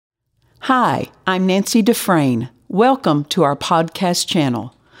Hi, I'm Nancy Dufresne. Welcome to our podcast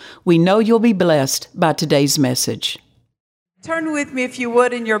channel. We know you'll be blessed by today's message. Turn with me, if you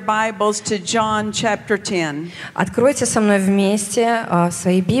would, in your Bibles to John chapter 10. Откройте со мной вместе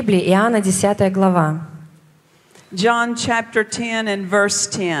свои Библии, Иоанна 10 глава. John chapter 10 and verse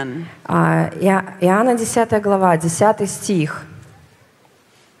 10. Иоанна 10 глава, 10 стих.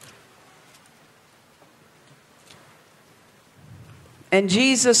 And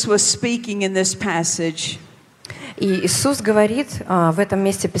Jesus was speaking in this passage. И Иисус говорит в этом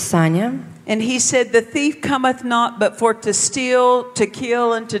месте Писания. And he said, "The thief cometh not but for to steal, to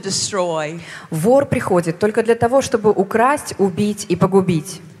kill, and to destroy." Вор приходит только для того, чтобы украсть, убить и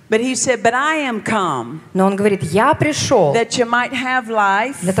погубить. But he said, "But I am come, Но он говорит, я пришел that you might have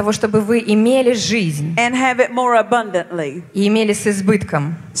life, для того, чтобы вы имели жизнь and have it more abundantly." и имели с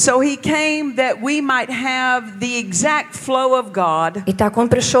избытком. So he came that we might have the exact flow of God, Итак, он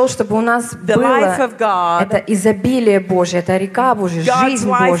пришел, чтобы у нас the life было of God, это изобилие Божье, это река Божья, God's жизнь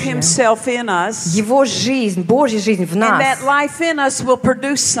life Божья. himself in us. Его жизнь, Божья жизнь в And нас. that life in us will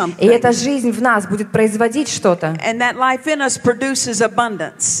produce И something. эта жизнь в нас будет производить что-то. And that life in us produces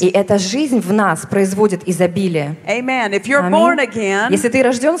abundance. И эта жизнь в нас производит изобилие. Amen. If you're born Аминь. again, Если ты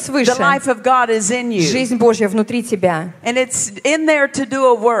рожден свыше, the life of God is in you. жизнь Божья внутри тебя. And it's in there to do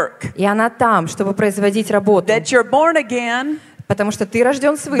a work. И она там, чтобы производить работу. That you're born again, Потому что ты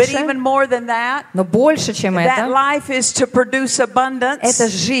рожден but свыше. even more than that, Но больше, чем that это, life is to produce abundance эта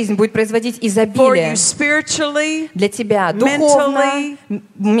жизнь будет производить for you изобилие spiritually, для тебя духовно,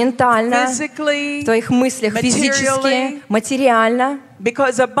 ментально, physically, в твоих мыслях, физически, materially. материально.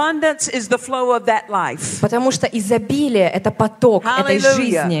 because abundance is the flow of that life. Потому что изобилие — это поток этой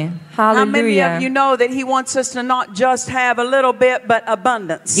жизни. How many of you Аллилуйя. know that He wants us to not just have a little bit, but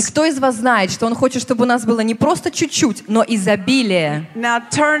abundance? И кто из вас знает, что Он хочет, чтобы у нас было не просто чуть-чуть, но изобилие? Now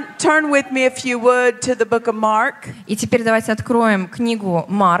turn with me, if you would, to the book of Mark И теперь давайте откроем книгу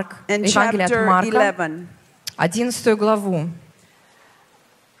Марк, and Евангелие от chapter Марка, 11. 11 главу.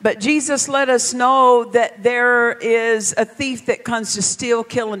 But Jesus let us know that there is a thief that comes to steal,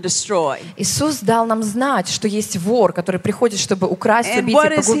 kill, and destroy. Иисус дал нам знать, что есть вор, который приходит, чтобы украсть, And убить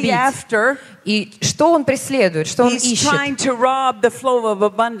what и is he погубить. after? И что он преследует, что он He's ищет? trying to rob the flow of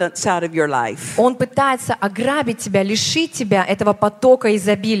abundance out of your life. Он пытается ограбить тебя, лишить тебя этого потока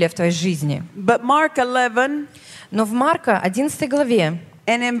изобилия в твоей жизни. But Mark 11 Но в Марка 11 главе,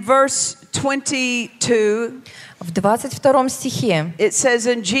 and in verse 22, в 22 стихе, it says,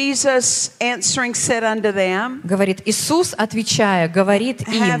 "And Jesus answering said unto them, говорит, Иисус, отвечая, говорит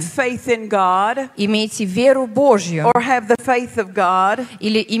им, have faith in God, имейте веру Божью, or have the faith of God."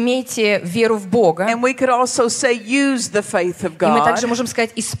 или имейте веру в Бога. And we could also say, use the faith of И мы также God. можем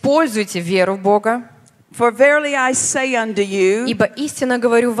сказать, используйте веру в Бога. For verily I say unto you, Ибо истинно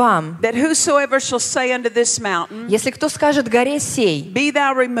говорю вам, that whosoever shall say unto this mountain, если кто скажет горе сей, be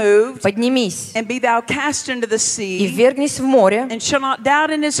thou removed, поднимись and be thou cast into the и sea, ввергнись в море, and shall not doubt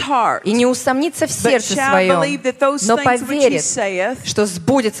in his heart, и не усомнится в but сердце shall своем, believe that those но things which he поверит, saith что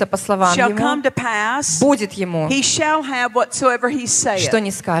сбудется по словам shall come Ему, to pass, будет Ему, he shall have whatsoever he что saith.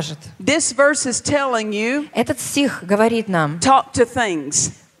 не скажет. This verse is telling you, Этот стих говорит нам, talk to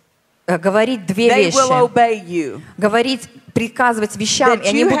things. говорит две They will вещи. obey you. Говорить, приказывать вещам, That и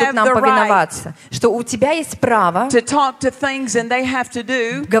они you будут have нам the повиноваться. Что у тебя есть право To talk to things and they have to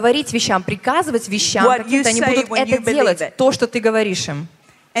do говорить вещам, приказывать вещам, what you каким-то они say будут when you это believe делать, it. то, что ты говоришь им.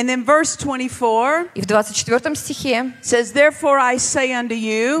 And in verse 24 И в 24 стихе says, "Therefore I say unto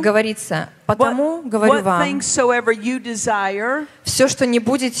you, говорится, потому говорю what вам, things soever you desire, все, что не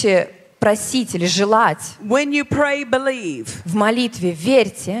будете просить или желать, when you pray, believe. в молитве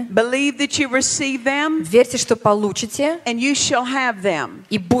верьте, Believe that you receive them, верьте, что получите, and you shall have them."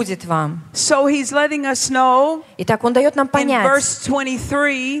 и будет вам. So he's letting us know Итак, он дает нам in понять verse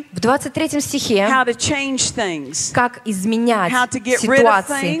 23 в 23 стихе, how to change things. как изменять How to get rid of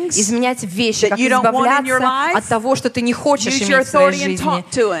ситуации, things изменять вещи, that как you don't want in your избавляться life. от того, что ты не хочешь Use your иметь в своей authority and жизни. talk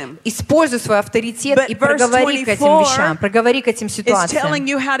to him. Используй свой авторитет But и verse проговори к этим 24 вещам, проговори к этим It's ситуациям. telling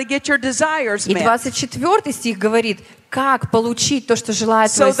you how to get your desires И met. 24 стих говорит, как получить то, что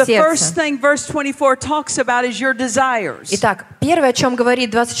желает So твое the first сердце. thing verse 24 talks about is your desires. Итак, первое, о чем говорит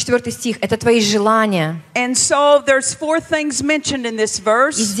 24 стих, это твои желания. And so there's four things mentioned in this И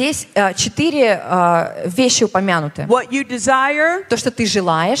verse. здесь 4 вещи упомянуты. What you desire, То, что ты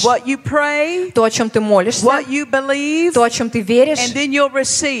желаешь, what you pray, то, о чем ты молишься, what you believe, то, о чем ты веришь, and then you'll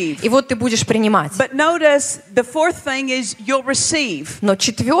receive. и вот ты будешь принимать. But notice the fourth thing is you'll receive. Но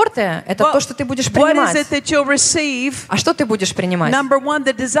четвертое, это то, что ты будешь What is принимать. it that you'll receive? А что ты будешь принимать? Number one,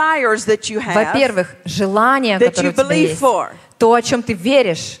 the desires that you have, Во-первых, желания, that которые you у тебя believe есть. for. То, о чем ты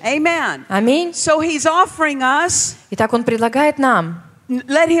веришь. Amen. Аминь. So he's offering us, Итак, Он предлагает нам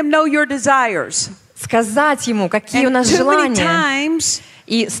let him know your desires. сказать Ему, какие у And нас too many желания. times,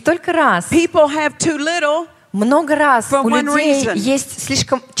 И столько раз, people have too little. много раз For у one людей reason. есть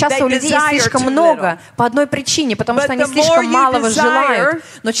слишком, часто They у людей есть desire слишком too много little. по одной причине, потому But что они the more слишком you малого desire, желают.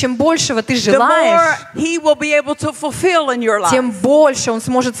 Но чем большего ты The more желаешь, he will be able to fulfill in your life. тем больше Он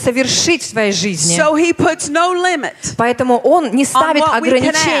сможет совершить в твоей жизни. So he puts no limit. Поэтому Он не ставит what we can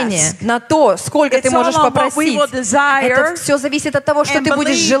ограничения ask. на то, сколько It's ты можешь all on what we попросить. will desire Это все зависит от того, что and ты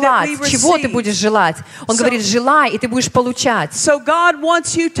будешь believe that желать, we чего ты receive. будешь желать. Он So- говорит, желай, и ты будешь получать. So God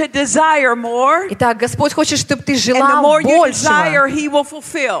wants you to desire more, Итак, Господь хочет, чтобы ты and the желал more you большего. desire, he will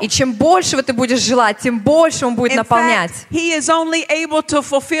fulfill. И чем большего ты будешь желать, тем больше Он будет In наполнять. fact, he is only able to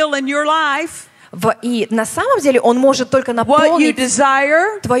fulfill in your life И на самом деле Он может только what you наполнить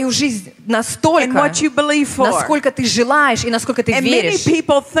desire твою жизнь and настолько, what you believe for. насколько ты желаешь и насколько ты And many веришь.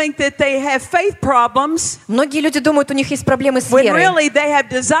 people think that they have faith problems Многие люди думают, у них есть проблемы с when верой. really they have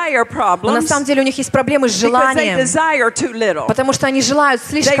desire Но на problems самом деле у них есть проблемы с because they желанием. desire too little. Потому что они желают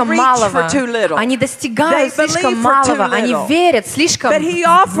слишком They reach малого. for too little. Они достигают They слишком believe for too малого. Они little. верят слишком But he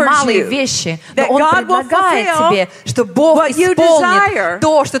offers малые you вещи. Но that Он God will предлагает fulfill тебе, что Бог what you исполнит desire.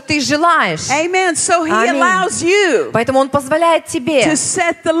 то, что ты желаешь. Amen. So he Аминь. allows you Поэтому Он позволяет тебе to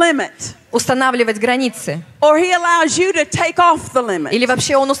set the limit, устанавливать границы. or he allows you to take off the limit. Или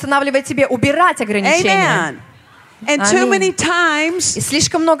вообще Он устанавливает тебе убирать ограничения. Amen. And too Аминь. many times И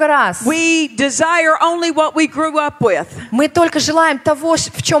слишком много раз we desire only what we grew up with. мы только желаем того,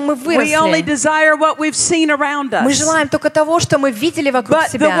 в чем мы We only выросли. desire what we've seen around Мы us. желаем только того, что мы видели вокруг But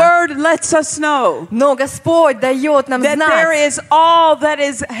the себя. word lets us know Но Господь дает нам that there знать, is all that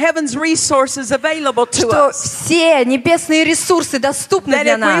is heaven's resources available to что us. все небесные ресурсы доступны That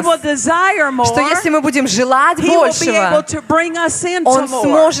для if we will нас. desire more, Что если мы будем желать he will be able большего, to bring us into Он more.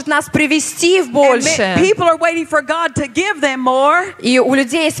 сможет нас привести в And больше. people are waiting for God to give them more, И у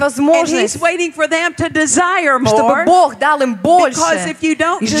людей есть and возможность, He's waiting for them to desire чтобы more. Бог дал им Because больше if you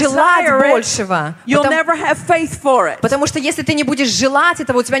don't и желать desire it, большего. you'll never have faith for it. Потому что если ты не будешь желать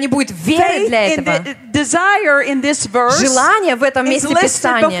этого, у тебя не будет веры Faith для in этого. desire in this verse Желание в этом is месте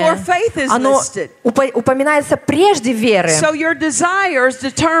listed before Писания, faith is оно listed. упоминается прежде веры. So your desires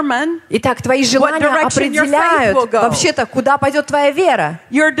determine Итак, твои желания direction your faith will определяют go. вообще-то, куда пойдет твоя вера.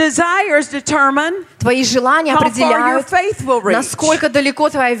 your desires determine Твои желания how far your определяют, faith will reach. насколько далеко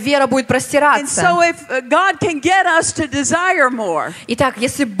твоя вера будет And простираться. so if God can get us to desire more, Итак,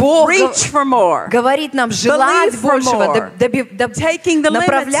 если Бог reach for more, говорит нам желать believe for большего, more, taking the limits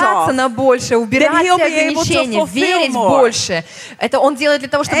направляться off, на больше, убирать then he'll все be able to ограничения, fulfill верить more. больше. Это Он делает для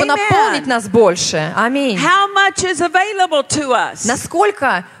того, чтобы Amen. наполнить нас больше. Аминь. how much is available to us?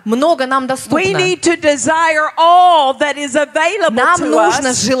 Насколько много нам We доступно. need to desire all that is available Нам to нужно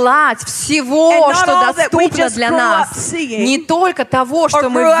us. желать всего, And not что all that we доступно just для grew нас. up seeing Не только того, что or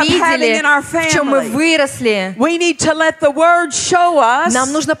мы grew up having видели, in our в чем мы family. выросли. We need to let the Word show us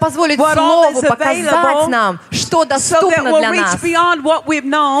Нам нужно позволить what all Слову is показать available нам, что so that доступно we'll для reach нас, beyond what we've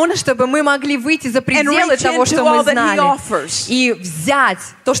known чтобы мы могли выйти за пределы reach того, into что мы all that He знали, offers. и взять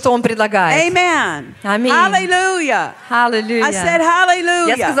то, что Он предлагает. Amen. Аминь. Hallelujah. I said Аллилуйя.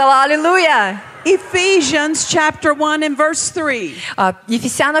 Я hallelujah. сказала аллилуйя. Ephesians chapter 1 and verse 3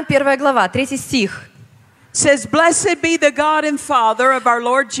 Ефесянам 1 глава, 3 стих. says, Blessed be the God and Father of our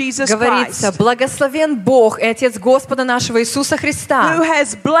Lord Jesus Говорится, Christ, благословен Бог и Отец Господа нашего Иисуса who Христа,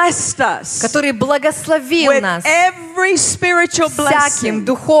 has blessed us который благословил with нас every spiritual всяким blessing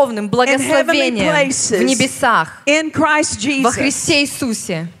духовным heavenly благословением places в небесах in Christ во Jesus. Христе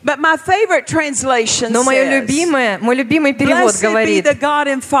Иисусе. But my favorite translation Но мой says, любимый перевод Blessed be говорит, the God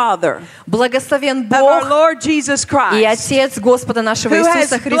and Father благословен of our Бог Lord Jesus и Christ, Отец Господа нашего who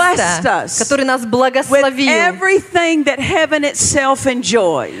has Иисуса blessed Христа, us который нас with благословил everything that heaven itself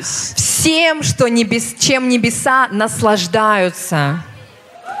enjoys. всем, чем небеса наслаждаются.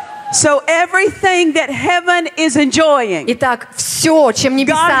 So everything that heaven is enjoying, Итак, все, чем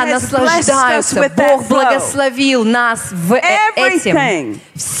небеса God has blessed us наслаждаются, with that Бог flow. благословил нас в этим. everything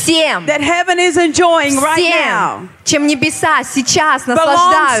Всем, that heaven is enjoying right now всем, чем небеса сейчас to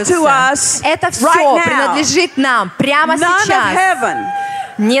наслаждаются, us это все right now. принадлежит нам прямо none of сейчас. heaven,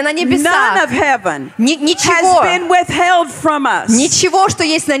 Не на none небесах. of heaven has Ничего. been withheld from us. Ничего, что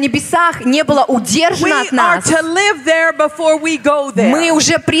есть на небесах, не было удержано We от are нас. to live there before we go there. Мы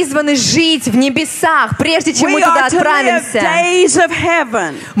уже призваны жить в небесах, прежде чем мы We туда are to live отправимся. days of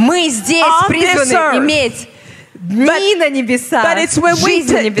heaven. Мы здесь on this призваны earth. иметь дни на небесах, But it's when we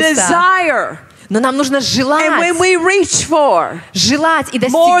жизнь на небесах. desire Но нам нужно And желать, when we reach for желать и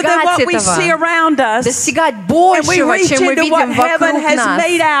more than достигать what we see этого, around us, достигать and we большего, reach чем мы into what видим heaven вокруг has нас,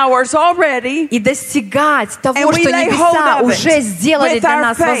 made ours already, и достигать того, And we что lay небеса hold of it уже сделали with для our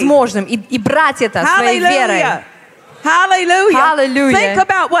нас faith. возможным, и брать это своей верой. hallelujah. Hallelujah. Hallelujah. Think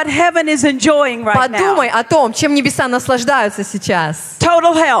about what heaven is enjoying right Подумай now. о том, чем небеса наслаждаются сейчас.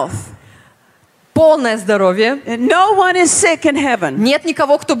 Total health. Полное здоровье. And no one is sick in heaven. Нет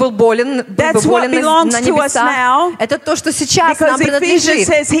никого, кто был болен, That's what belongs на to us небесах. now. Это то, что сейчас Because нам Ephesians принадлежит.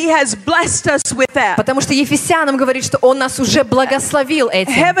 says he has blessed us with that. Потому что Ефесянам говорит, что Он нас уже благословил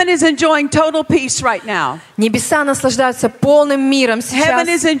этим. Heaven is enjoying total peace right now. Небеса наслаждаются полным миром сейчас. Heaven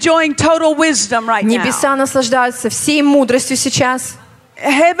is enjoying total wisdom right now. Небеса наслаждаются всей мудростью сейчас.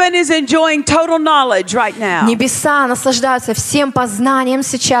 Heaven is enjoying total knowledge right now. Небеса наслаждаются всем познанием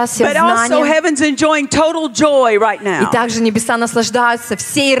сейчас, всем But also знанием. heaven's enjoying total joy right И now. также небеса наслаждаются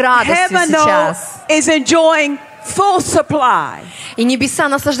всей радостью Heaven though сейчас. is enjoying full supply. И небеса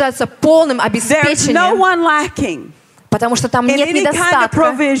наслаждаются полным There's no обеспечением, one lacking потому что там in нет any kind of недостатка.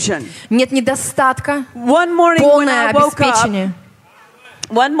 provision. Нет недостатка, One morning when полное I woke up, обеспечение.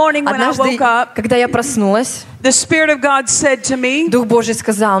 Однажды, Когда я проснулась, the Spirit of God said to me, Дух Божий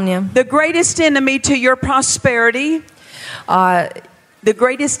сказал мне, the greatest enemy to your prosperity, the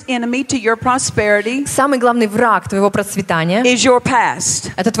greatest enemy to your prosperity самый главный враг твоего процветания is your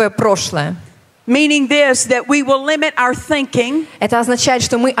past. — это твое прошлое. Meaning this, that we will limit our thinking Это означает,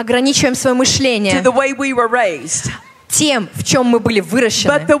 что мы ограничиваем свое to мышление the way we were raised. тем, в чем мы были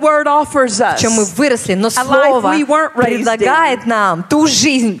выращены, But the Word offers в чем мы us выросли. Но life Слово we weren't raised предлагает нам ту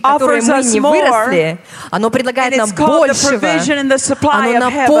жизнь, в которой Offers мы us не more, выросли. Оно предлагает and нам it's called the большего. provision and the supply Оно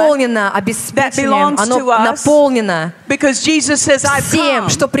of heaven наполнено that обеспечением, belongs оно to us. наполнено Because Jesus says, I've всем, come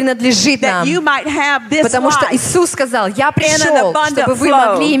что принадлежит that нам. you might have this Потому что life. Иисус сказал, я an пришел, abundant чтобы вы flow.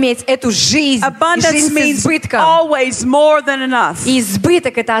 могли иметь эту жизнь, и Abundance жизнь с means избытком. always more than enough. И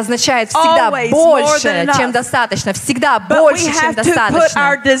избыток это означает всегда Always more больше, than enough. чем достаточно. Всегда But we больше, чем have to put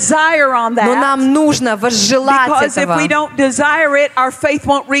our достаточно. desire on Но that. нам нужно возжелать Because if этого. we don't desire it, our faith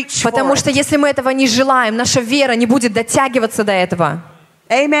won't reach for Потому it. что если мы этого не желаем, наша вера не будет дотягиваться до этого.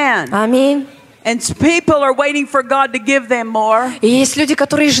 Amen. Аминь. And people are waiting for God to give them more. И есть люди,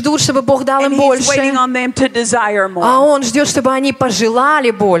 которые ждут, чтобы Бог дал And им He's больше, waiting on them to desire а more. Он ждет, чтобы они пожелали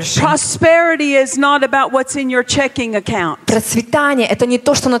больше. Prosperity is not about what's in your checking account. Процветание — это не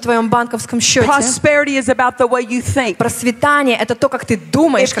то, что на твоем банковском счете. Prosperity is about the way you think. Процветание — это то, как ты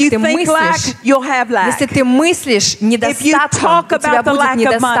думаешь, If как you ты think lack, мыслишь. you'll have lack. Если ты мыслишь недостатком, talk у тебя about the будет lack of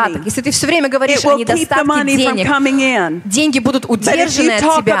недостаток. money, Если ты все время It говоришь о will keep the недостатке money from денег, coming in. деньги будут But if удержаны you от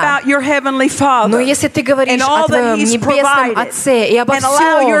talk тебя. about your heavenly Но Father если ты говоришь and о all that твоем He's небесном provided, Отце и обо and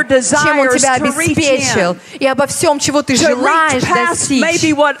allow your всем, чем Он desires тебя to reach обеспечил, in, и обо всем, чего ты to желаешь reach past достичь,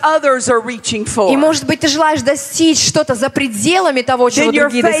 maybe what others are reaching for, и, может быть, ты желаешь достичь что-то за пределами того, чего then your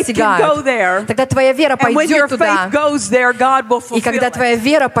другие faith can go достигают, there. тогда твоя вера And when your пойдет туда. faith goes there, God will И когда fulfill it. твоя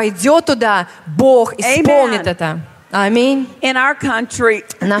вера пойдет туда, Бог исполнит Amen. это. Аминь. In our country,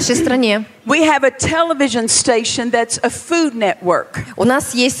 В нашей стране we have a television station that's a food network. у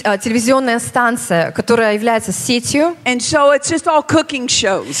нас есть телевизионная станция, которая является сетью. And so it's just all cooking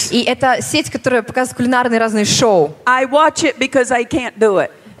shows. И это сеть, которая показывает кулинарные разные шоу. I watch it because I can't do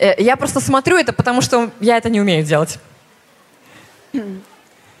it. Я просто смотрю это, потому что я это не умею делать.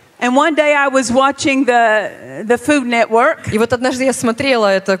 And one day I was watching the Food Network, И вот однажды я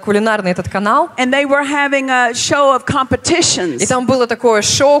смотрела кулинарный этот канал, and they were having a show of competitions. и там было такое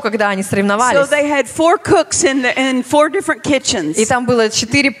шоу, когда они So соревновались. they had 4 cooks in 4 different kitchens. И там было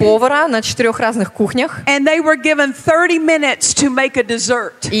 4 повара на 4 разных кухнях. And they were given 30 minutes to make a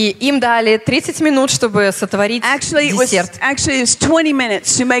dessert. И им дали 30 минут, чтобы сотворить Actually, десерт. it was 20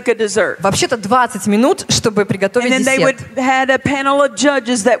 minutes to make a dessert. Вообще-то 20 минут, чтобы And приготовить then they десерт. had a panel of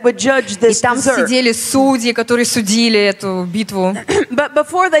judges that would judge И this там dessert. сидели судьи, которые судили эту битву. But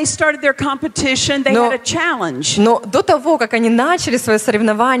before they started their competition, they Но- had a challenge. Но до того, как они начали свое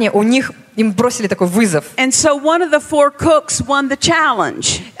соревнование, им бросили такой вызов. And so one of the 4 cooks won the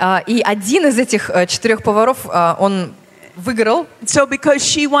challenge. И один из этих 4 поваров, он выиграл. So because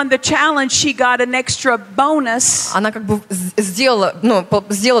she won the challenge, she got an extra bonus. Она как бы сделала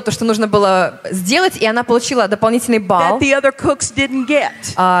то, что нужно было сделать, и она получила дополнительный балл. That the other cooks didn't get.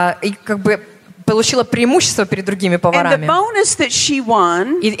 И как бы получила преимущество перед другими And the поварами. bonus that she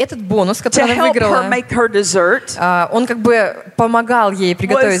won И этот бонус, to который она help her выиграла, make her dessert, он как бы помогал ей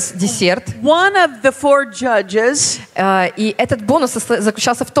приготовить was десерт. one of the 4 judges И этот бонус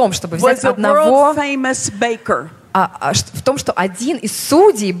заключался в том, чтобы взять was a одного world famous baker. в том, что один из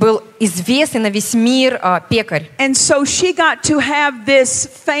судей был известный на весь мир пекарь. And so she got to have this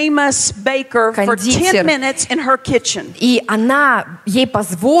famous baker for 10 minutes in her kitchen. И ей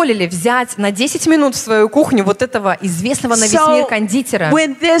позволили взять на 10 минут в свою кухню вот этого известного на весь мир кондитера.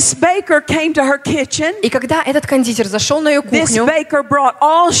 When this baker came to her kitchen, и когда этот кондитер зашел на ее this кухню, baker brought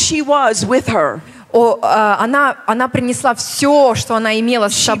all she was with her. она принесла все, что она имела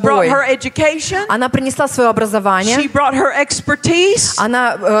с She brought собой. her education. Она принесла свое образование. She brought her expertise.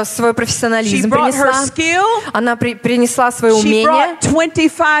 Она свой She профессионализм brought her принесла. skill. Она принесла свое She умение. brought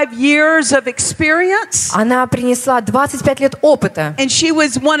 25 years of experience. Она принесла 25 лет опыта. And she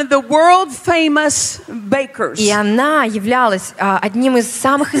was one of the world famous bakers. И она являлась одним из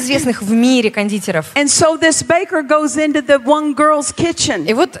самых известных в мире кондитеров. And so this baker goes into the one girl's kitchen.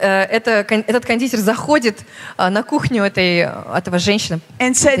 И вот этот кондитер заходит на кухню этого женщины.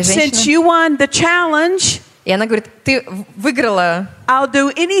 And said, since you won the challenge, и она говорит, ты выиграла. I'll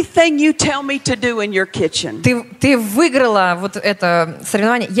do anything you tell me to do in your kitchen. Ты выиграла вот это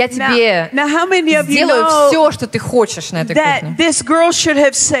соревнование. Я тебе now how many of you сделаю know все, что ты хочешь на этой кухне. This girl should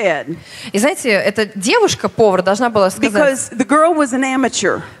have said, и знаете, эта девушка-повар должна была сказать, because the girl was an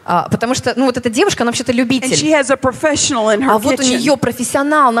amateur. Потому что, вот эта девушка, она вообще-то любитель. And she has a professional in her вот у kitchen. нее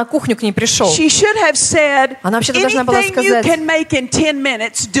профессионал на кухню к ней пришел. She should have said, она вообще-то должна была anything you сказать, can make in 10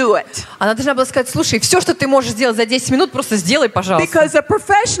 minutes, do it. она должна была сказать, слушай, все, что ты можешь сделать за 10 минут, просто сделай, пожалуйста. Because a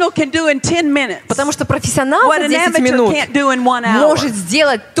professional can do in 10 minutes. Потому что профессионал what за an 10 amateur минут can't do in 1 hour. может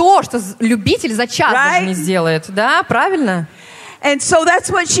сделать то, что любитель за час даже не сделает. Да, правильно? And so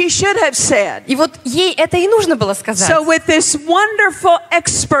that's what she should have said. И вот ей это и нужно было сказать. So with this wonderful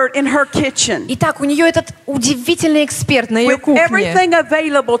expert in her kitchen, Итак, у нее этот удивительный эксперт на ее with кухне. everything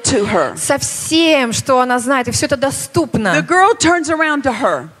available to her, Со всем, что она знает, и все это доступно. the girl turns around to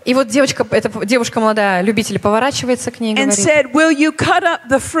her И вот эта девушка молодая, любитель, поворачивается к ней и and говорит, said, will you cut up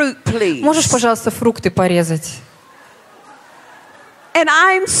the fruit, please? можешь, пожалуйста, фрукты порезать? And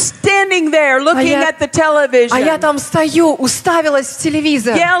I'm standing there looking at the television, я там стою, уставилась в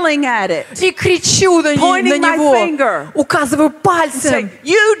телевизор, yelling at it, и кричу на pointing my него, finger, указываю пальцем. saying,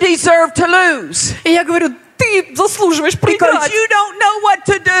 you deserve to lose. И я говорю, ты заслуживаешь Because проиграть, you don't know what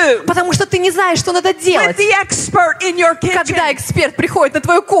to do потому что ты не знаешь, что надо with делать, the expert in your kitchen. когда эксперт приходит на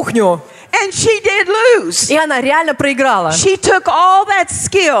твою кухню. And she did lose. И она реально проиграла. She took all that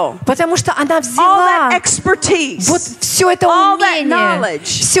skill, Потому что она all взяла that expertise, вот все это all that умение,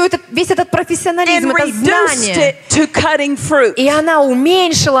 knowledge, весь этот профессионализм, and это reduced знание. it to cutting fruit. И она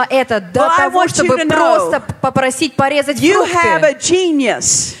уменьшила это до Well, I того, want you чтобы to know, просто попросить порезать You have a фрукты.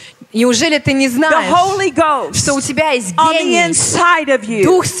 genius, Неужели ты не the знаешь, Holy Ghost, что у тебя есть on the гений, inside of you,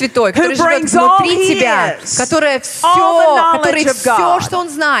 Дух Святой, который who живет brings all внутри he тебя, is, который all the который knowledge of все, God, что Он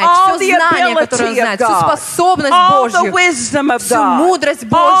знает, all все the знание, которое Он ability of знает, всю God, способность all the Божью, wisdom of всю God, мудрость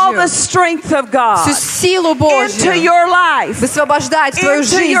all the Божью, strength of God всю силу into Божью your life, высвобождает в твою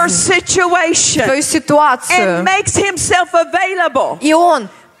into your жизнь, situation, в твою ситуацию. and makes himself available. И Он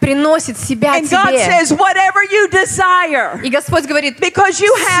приносит себя And God тебе. says, whatever you desire, И Господь говорит, because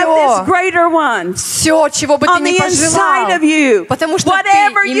you have this greater one все, чего бы ты on ни the пожелал, inside of you, потому что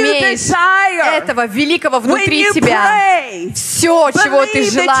whatever ты you имеешь desire, этого великого when внутри you тебя. pray, Все, чего ты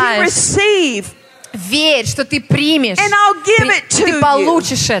believe that you желаешь, receive, верь, что ты примешь, and I'll give it to ты you.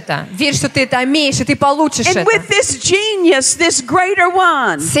 получишь это. Верь, что ты это имеешь, и ты получишь And это. with this genius, this greater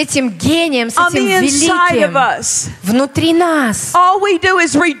one, С этим гением, с on этим the inside of великим us, внутри нас. all we do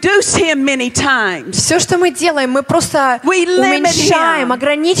is reduce him many times. Все, что мы делаем, мы просто We limit уменьшаем, him.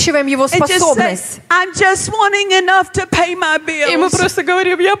 ограничиваем его And just say, способность. I'm just wanting enough to pay my И мы bills. просто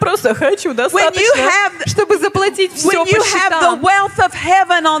говорим, я просто хочу достаточно, have- чтобы заплатить все When по you have the счетам. wealth of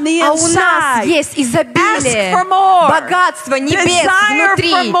heaven on the А у нас inside, есть изобилие, Ask for more. богатство небес Desire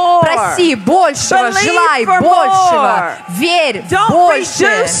внутри. for more. Проси большего, Believe желай for большего, more. верь Don't больше.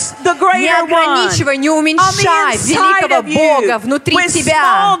 reduce the greater Не ограничивай, не on the уменьшай inside великого of you Бога внутри with тебя.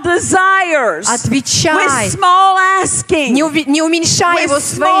 small desires, Отвечай. with small asking, Не уменьшай with его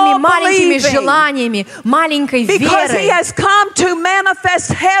small своими маленькими believing. желаниями, маленькой because he верой. has come to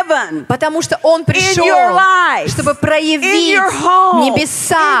manifest heaven Потому что Он пришел, your life, чтобы in проявить your home,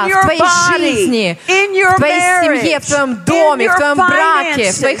 небеса in в your твоей body, жизни, in your в твоей семье, в marriage, твоем in доме, в your твоем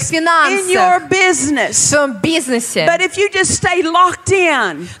браке, в твоих finances, in финансах, your в business. своем бизнесе. But if you just stay locked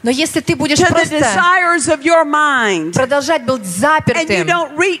in Но если ты будешь to the просто desires of your mind продолжать быть and you запертым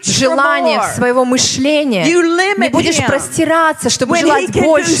don't reach в for желаниях more, своего мышления, you limit не будешь him простираться, чтобы when he желать can do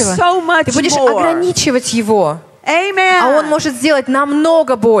большего, so much ты будешь more. ограничивать его. Amen. А Он может сделать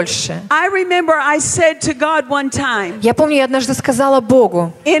намного больше. I remember I said to God one time, Я помню, я однажды сказала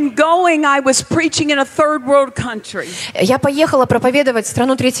Богу, in going, I was preaching in a third world country я поехала проповедовать в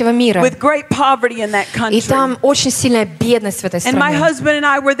страну третьего мира, with great poverty in that country. и там очень сильная бедность в этой And my стране. husband and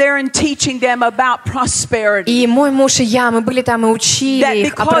I were there and teaching them about prosperity. И мой муж и я, мы были там и учили That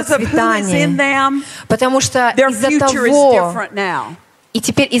их о because of who is in процветании, them, потому что their из-за future is того, different now. и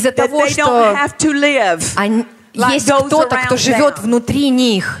теперь из-за That того, they don't что have to live like есть those кто-то, кто around живет them. внутри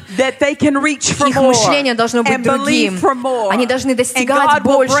них, That they can reach for их more мышление должно быть and другим. believe for more. Они должны And достигать God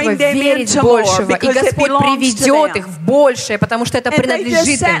will большего, bring them верить into more большего. И because it Господь belongs to приведет them. их в большее, потому что это And they just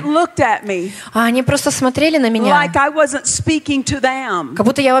принадлежит sat им. and looked at me А они просто смотрели на меня, like I wasn't speaking to them. как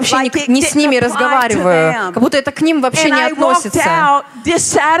будто я вообще Like it не с ними didn't apply to разговариваю, them. как будто это к ним вообще And не I walked относится. out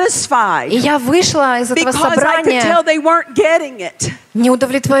dissatisfied И я вышла из этого because I could собрания tell they weren't getting it.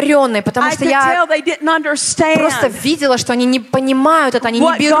 неудовлетворенной, потому I что could я tell they didn't understand просто видела, что они не понимают это, они не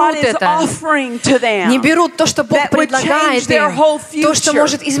what берут God is это. offering to them. Не берут то, что Бог That would предлагает change their им, whole то, что future.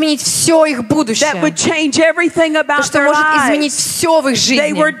 может изменить все их That будущее, would change everything то, about что their может изменить lives. все в их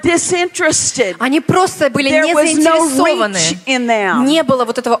They were жизни. disinterested. Они просто были There не was no заинтересованы. reach in them. Не было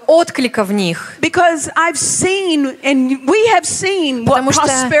вот этого отклика в них. Because I've seen, and we have seen what Потому что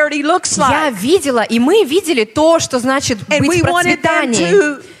prosperity looks я like. видела, и мы видели то, что значит And быть we в wanted them процветании.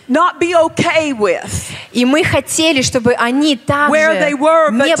 to not be okay with. И мы хотели, чтобы они Where they также were,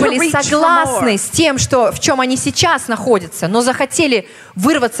 but не to были reach for согласны more. с тем, что, в чем они сейчас находятся, но захотели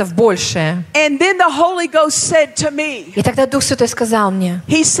вырваться в большее. And then the Holy Ghost said to me, И тогда Дух Святой сказал мне,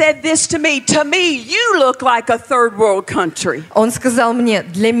 He said this to me, you look like a third world country. Он сказал мне,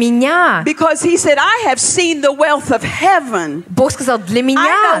 для меня, Because He said, I have seen the wealth of heaven. Бог сказал, для I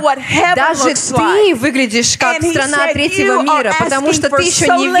меня know what heaven даже looks ты like. выглядишь как And he страна said, третьего "You are мира, потому asking что for ты еще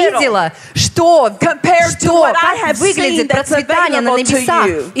so не little видела, что, compared to what I как have выглядит seen that's процветание на available to небесах.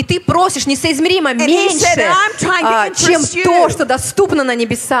 you." И ты просишь несоизмеримо he said, меньше, "I'm trying to чем interest то, you что доступно на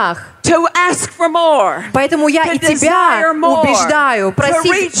небесах. To ask for more. Поэтому я To и тебя desire more. убеждаю To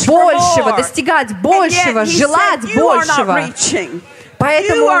просить reach for большего, more. достигать And большего, yet he желать said, you are not большего. reaching.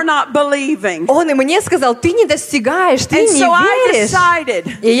 Поэтому You are not believing. Он и мне сказал, ты не достигаешь, ты And не so I веришь.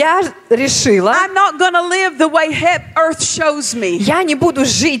 decided, И я решила, I'm not going to live the way earth shows me. я не буду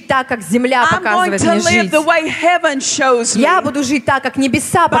жить так, как земля I'm going показывает to мне live жить. the way heaven shows me. Я буду жить так, как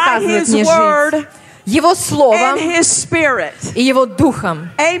небеса By показывают His мне word жить. Его Словом and His Spirit. и Его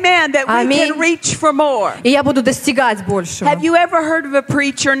Духом. Amen. That we Аминь. can reach for more. И я буду достигать большего. Have you ever heard of a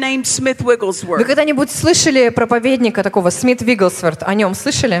preacher named Smith Вы Wigglesworth? когда-нибудь слышали проповедника такого, Смит Вигглсворт? О нем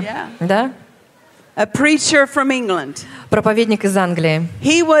слышали? Yeah. Да? A preacher from England. Проповедник из Англии.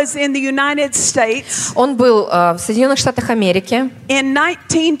 He was in the United States Он был в Соединенных Штатах Америки in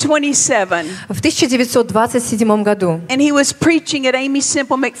 1927, в 1927 году. and he was preaching at Amy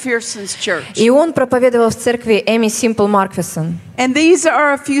Semple McPherson's church. И он проповедовал в церкви Эми Симпл Маркферсон. And these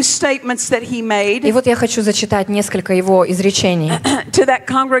are a few statements that he И made вот я хочу зачитать несколько его изречений, to that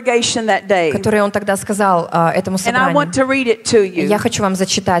congregation that day. которые он тогда сказал этому And I want собранию. to read it to you. Я хочу вам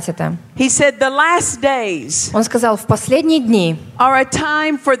зачитать это. He said, "The last days Он сказал, в последние дни are a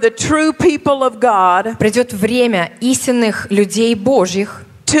time for the true people of God придет время истинных людей Божьих,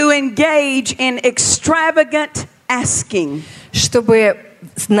 to engage in extravagant asking." чтобы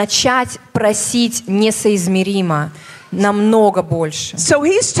начать просить несоизмеримо, намного больше. So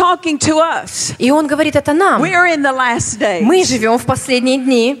he's talking to us. И он говорит это нам. We're in the last days. Мы живем в последние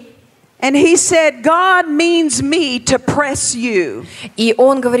дни. And he said, God means me to press you И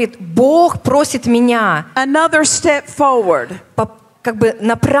он говорит, Бог просит меня another step forward. как бы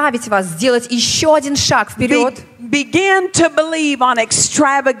направить вас, сделать еще один шаг вперед Begin to believe on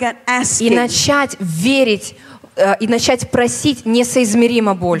extravagant и asking. начать верить, и начать просить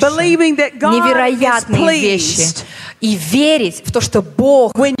несоизмеримо больше. Believing that God Невероятные is вещи. pleased. И верить в то, что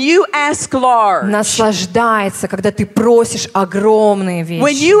Бог When you ask large, наслаждается, когда ты просишь огромные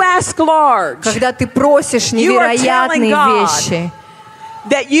when вещи. you ask large, Когда ты просишь You are невероятные telling God вещи.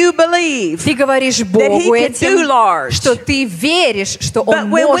 that you believe Ты говоришь He Богу can do large. этим, что ты веришь, что But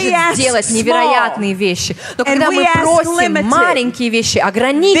Он when we может ask сделать small, невероятные вещи. Но and когда we мы ask просим limited, маленькие вещи, then we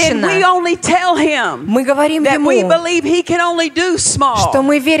ограниченно, only tell him мы говорим that we Ему, believe He can only do small. что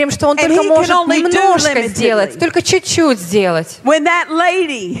мы верим, что Он And только He может can only do немножко limitedly. сделать, только чуть-чуть сделать. When that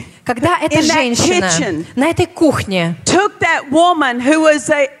lady Когда эта in that женщина kitchen на этой кухне took that woman who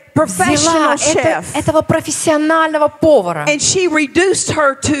was a взяла professional chef этого профессионального повара, and she reduced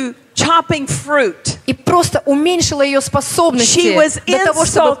her to chopping fruit. И просто уменьшила ее способности She was для того,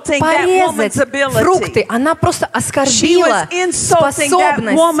 чтобы insulting that woman's порезать ability. фрукты. Она просто She was оскорбила insulting that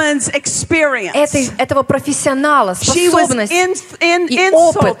способность woman's experience. этого профессионала, She was способность и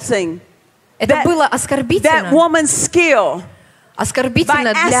опыт. insulting Это that- было that оскорбительно. woman's skill by Оскорбительно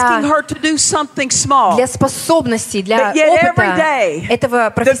asking her to do something small. для способностей, для But yet every опыта day, этого The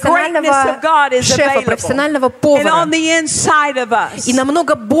greatness профессионального of God is шефа, available. профессионального And повара. on the inside of us. И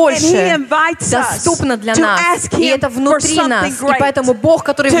намного And He больше invites us доступно для to нас. ask И Him это for внутри something нас. И great, поэтому Бог,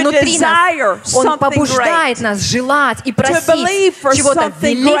 который to внутри нас, desire Он something побуждает great, нас желать и to просить believe for чего-то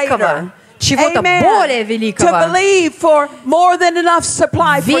something великого, greater. чего-то Amen. более To великого. believe for more than enough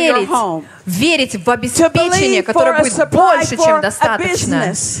supply for your home. Верить в To обеспечение, believe for которое a будет supply больше, for чем a достаточно.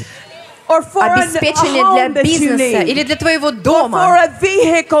 business. Or for a Обеспечение home для that you бизнеса need. или для твоего Or for дома. a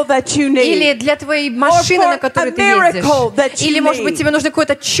vehicle that you need. Или для твоей машины, for на которой a ты ездишь. miracle that you Или, может быть, need. тебе нужно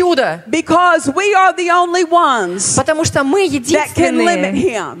какое-то чудо. Because we are the only ones Потому что мы that can limit единственные,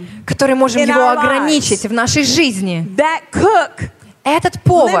 Him. которые можем in его our ограничить lives. в нашей жизни. That cook Этот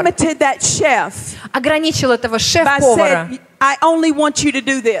повар limited that chef ограничил этого by шеф-повара, saying, I only want you to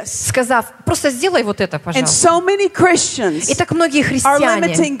do this. сказав, просто сделай вот это, And пожалуйста. so many Christians И так многие are христиане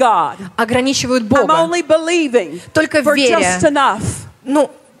limiting God. ограничивают I'm Бога only believing только for веря, just enough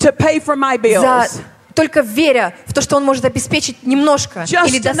ну, to pay for my bills. только веря в то, что он может обеспечить немножко Just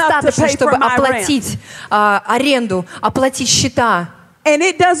или enough to достаточно, pay чтобы for my оплатить аренду, оплатить счета. And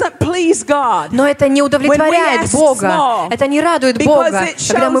it doesn't please God. Но это не удовлетворяет ask Бога, small, это не радует because Бога, it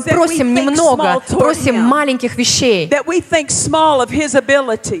когда мы shows that we просим think немного, small toward просим Him. маленьких вещей. That we think small of His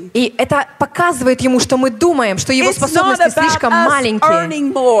ability. И это показывает Ему, что мы думаем, что Его It's not способности about слишком us маленькие.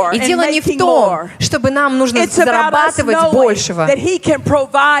 earning more И and дело не в making том, more. чтобы нам нужно It's about us зарабатывать knowing большего. that He can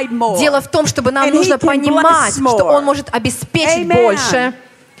provide more. Дело в том, чтобы нам And нужно He can понимать, bless more. что Он может обеспечить Amen. больше.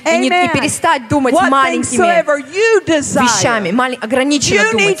 И перестать думать What маленькими thingsoever you desire, вещами, ограниченно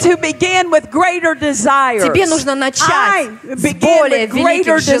you need думать. to begin with greater desires. Тебе нужно начать I с began более with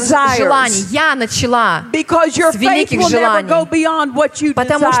greater великих желаний. desires. Я начала Because your с faith великих will never желаний. go beyond what you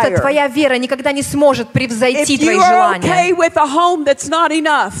Потому что desire. твоя вера никогда не сможет If превзойти твои you are okay желания. with a home that's not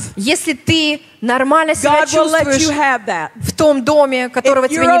enough, Если ты нормально себя God will let you чувствуешь have that. в том доме, которого If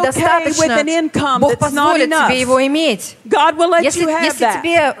тебе you're okay with an недостаточно, income Бог that's not позволит enough, тебе его иметь. God will let Если you have that.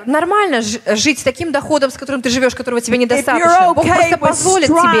 тебе нормально жить с таким доходом, с которым ты живешь, которого тебе If недостаточно, you're Бог okay просто with позволит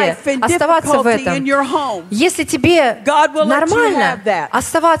тебе strife and оставаться в difficulty in этом. your home, Если тебе God will let you нормально have that.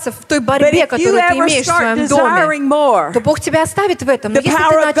 оставаться в той but борьбе, if you которую ты ever имеешь в start своем доме, desiring more, то Бог тебя оставит в этом. Но the если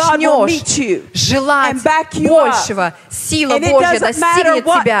power of ты God will meet начнешь you желать and back you большего, сила and it Божья doesn't matter достигнет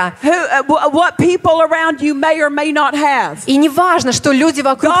тебя. what people around you may or may not have. И не важно, что люди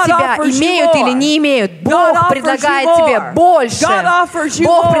вокруг God тебя offers you имеют more. или не имеют. God Бог offers предлагает you тебе more. больше. God offers you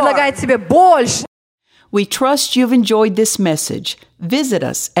Бог more. предлагает тебе больше. We trust you've enjoyed this message. Visit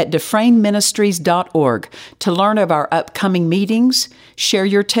us at DufresneMinistries.org to learn of our upcoming meetings, share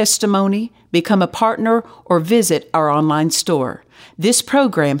your testimony, become a partner, or visit our online store. This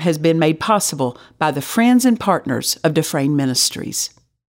program has been made possible by the friends and partners of Dufresne Ministries.